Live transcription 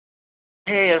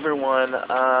Hey everyone,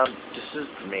 this is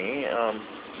me,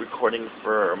 recording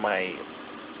for my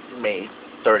May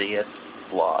 30th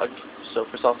vlog. So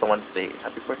first off, I want to say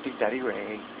happy birthday, Daddy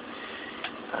Ray.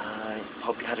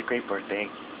 Hope you had a great birthday.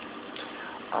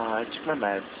 I took my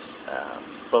meds,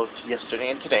 both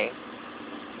yesterday and today.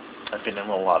 I've been in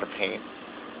a lot of pain.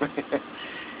 So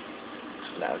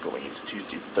now going into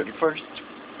Tuesday the 31st,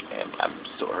 and I'm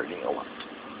still hurting a lot.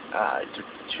 I took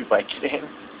 2 Vicodin,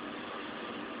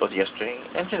 both yesterday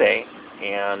and today,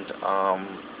 and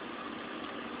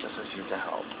doesn't seem to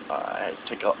help. I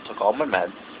took all my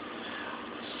meds,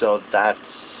 so that's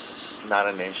not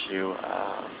an issue.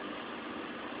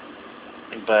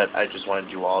 But I just wanted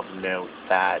you all to know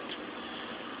that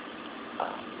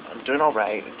I'm doing all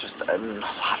right. I'm in a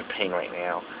lot of pain right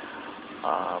now,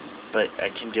 but I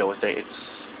can deal with it. It's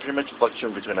pretty much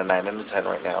fluctuating between a 9 and a 10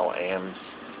 right now, and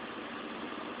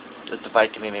with the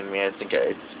Vicodin in me, I think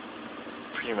it's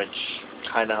pretty much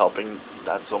kind of helping,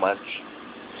 not so much.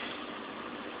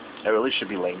 I really should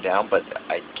be laying down, but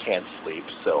I can't sleep,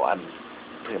 so I'm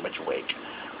pretty much awake.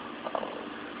 Um,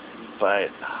 but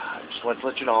I just wanted to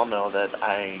let you all know that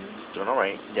I'm doing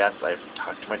alright. Yes, I've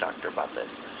talked to my doctor about this.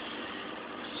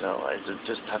 So I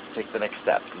just have to take the next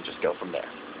step and just go from there.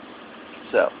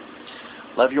 So,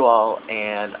 love you all,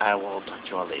 and I will talk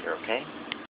to you all later, okay?